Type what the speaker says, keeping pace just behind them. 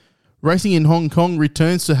Racing in Hong Kong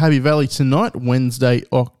returns to Happy Valley tonight, Wednesday,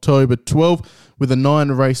 October 12, with a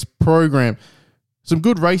 9-race program. Some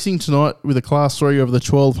good racing tonight with a Class 3 over the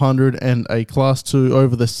 1200 and a Class 2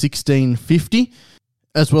 over the 1650,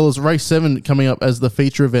 as well as Race 7 coming up as the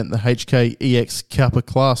feature event, the HKEX Kappa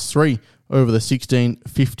Class 3 over the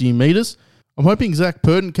 1650 metres. I'm hoping Zach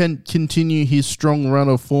Purton can continue his strong run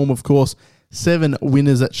of form, of course, 7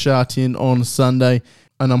 winners at Sha Tin on Sunday,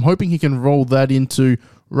 and I'm hoping he can roll that into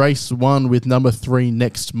Race 1 with number 3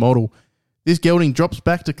 Next Model. This gelding drops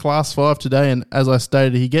back to Class 5 today, and as I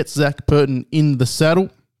stated, he gets Zach Purton in the saddle.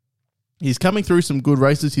 He's coming through some good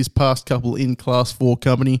races, his past couple in Class 4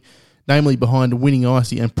 company, namely behind Winning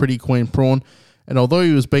Icy and Pretty Queen Prawn, and although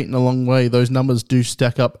he was beaten a long way, those numbers do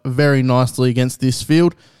stack up very nicely against this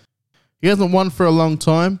field. He hasn't won for a long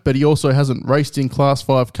time, but he also hasn't raced in Class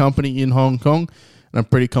 5 company in Hong Kong, and I'm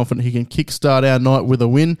pretty confident he can kickstart our night with a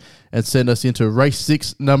win and send us into Race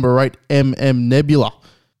 6, number 8, MM Nebula.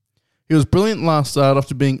 He was brilliant last start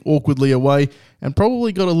after being awkwardly away and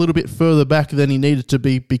probably got a little bit further back than he needed to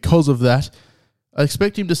be because of that. I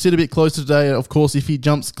expect him to sit a bit closer today, of course, if he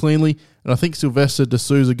jumps cleanly, and I think Sylvester de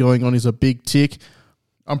Souza going on is a big tick.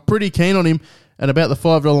 I'm pretty keen on him, and about the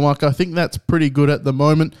 $5 mark, I think that's pretty good at the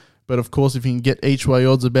moment. But of course, if you can get each way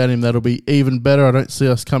odds about him, that'll be even better. I don't see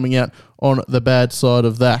us coming out on the bad side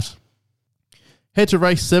of that. Head to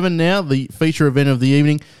Race 7 now, the feature event of the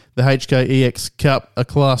evening, the HKEX Cup, a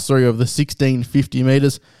Class 3 of the 1650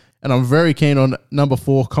 metres. And I'm very keen on number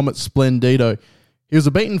 4, Comet Splendido. He was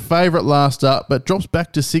a beaten favourite last start, but drops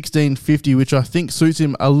back to 1650, which I think suits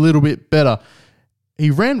him a little bit better. He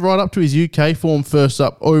ran right up to his UK form first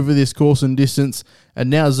up over this course and distance, and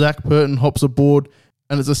now Zach Purton hops aboard,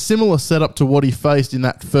 and it's a similar setup to what he faced in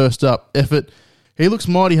that first up effort. He looks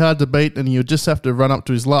mighty hard to beat, and he'll just have to run up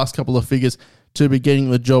to his last couple of figures to be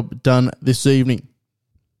getting the job done this evening.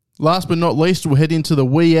 Last but not least, we'll head into the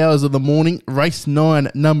wee hours of the morning. Race 9,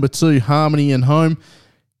 number 2, Harmony and Home.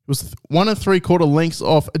 It was 1 3/4 lengths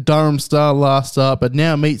off Durham Star last start, but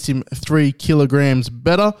now meets him 3 kilograms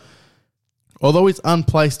better. Although he's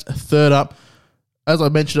unplaced third up, as I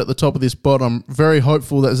mentioned at the top of this pod, I'm very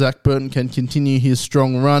hopeful that Zach Purton can continue his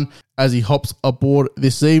strong run as he hops aboard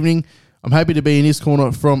this evening. I'm happy to be in his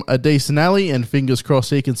corner from a decent alley, and fingers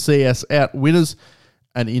crossed he can see us out winners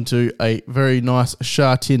and into a very nice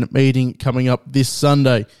Sha Tin meeting coming up this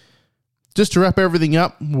Sunday. Just to wrap everything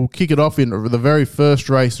up, we'll kick it off in the very first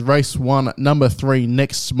race, Race 1, number 3,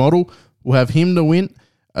 Next Model. We'll have him to win,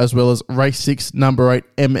 as well as Race 6, number 8,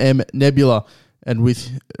 MM Nebula. And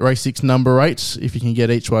with Race 6, number 8, if you can get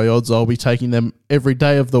each way odds, I'll be taking them every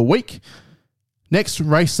day of the week. Next,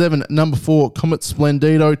 Race 7, number 4, Comet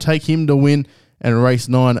Splendido, take him to win. And Race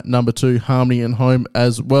 9, number 2, Harmony and Home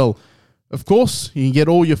as well. Of course, you can get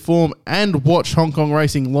all your form and watch Hong Kong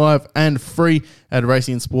racing live and free at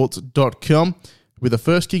racingsports.com, with the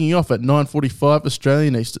first kicking off at 9:45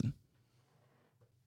 Australian Eastern.